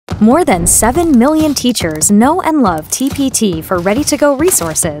More than 7 million teachers know and love TpT for ready-to-go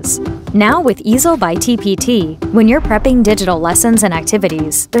resources. Now with Easel by TpT, when you're prepping digital lessons and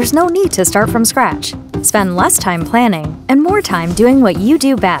activities, there's no need to start from scratch. Spend less time planning and more time doing what you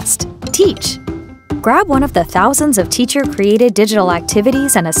do best: teach. Grab one of the thousands of teacher-created digital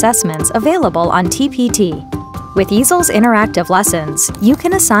activities and assessments available on TpT. With Easel's interactive lessons, you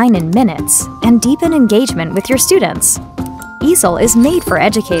can assign in minutes and deepen engagement with your students. Easel is made for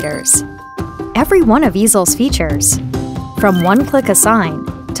educators. Every one of Easel's features, from one-click assign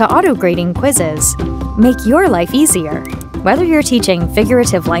to auto-grading quizzes, make your life easier, whether you're teaching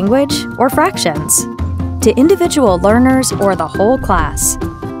figurative language or fractions, to individual learners or the whole class.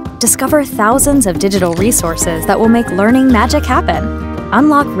 Discover thousands of digital resources that will make learning magic happen.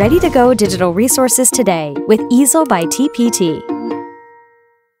 Unlock ready-to-go digital resources today with Easel by TpT.